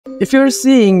If you're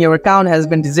seeing your account has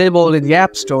been disabled in the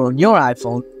App Store on your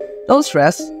iPhone, don't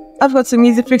stress, I've got some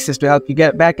easy fixes to help you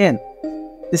get back in.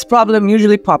 This problem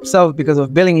usually pops up because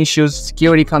of billing issues,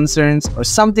 security concerns, or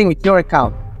something with your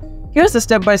account. Here's a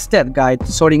step-by-step guide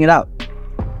to sorting it out.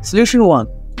 Solution 1.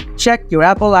 Check your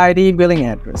Apple ID billing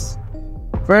address.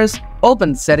 First,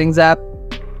 open the Settings app.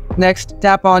 Next,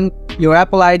 tap on your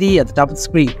Apple ID at the top of the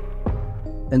screen.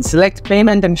 Then select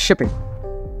Payment and Shipping.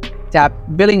 Tap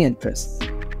Billing Interests.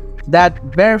 That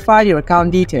verify your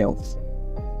account details.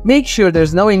 Make sure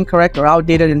there's no incorrect or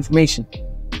outdated information.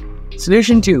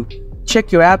 Solution 2.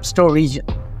 Check your App Store region.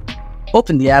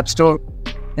 Open the App Store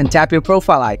and tap your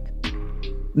profile icon.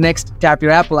 Next, tap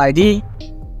your Apple ID.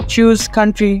 Choose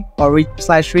Country or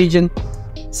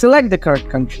 /region. Select the correct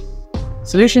country.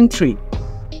 Solution 3.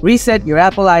 Reset your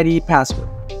Apple ID password.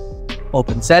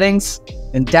 Open Settings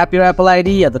and tap your Apple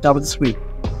ID at the top of the screen.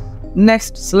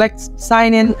 Next, select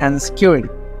Sign In and Security.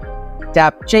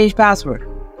 Tap Change Password.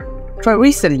 Try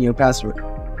resetting your password.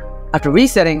 After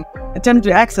resetting, attempt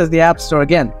to access the App Store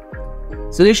again.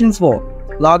 Solution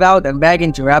 4. Log out and back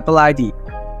into your Apple ID.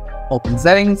 Open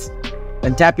Settings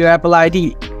and tap your Apple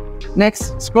ID.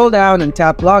 Next, scroll down and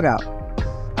tap Log Out.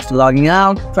 After logging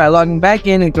out, try logging back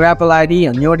in with your Apple ID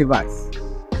on your device.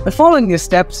 By following these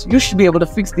steps, you should be able to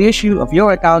fix the issue of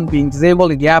your account being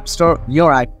disabled in the App Store on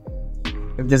your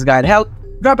iPhone. If this guide helped,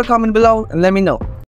 drop a comment below and let me know.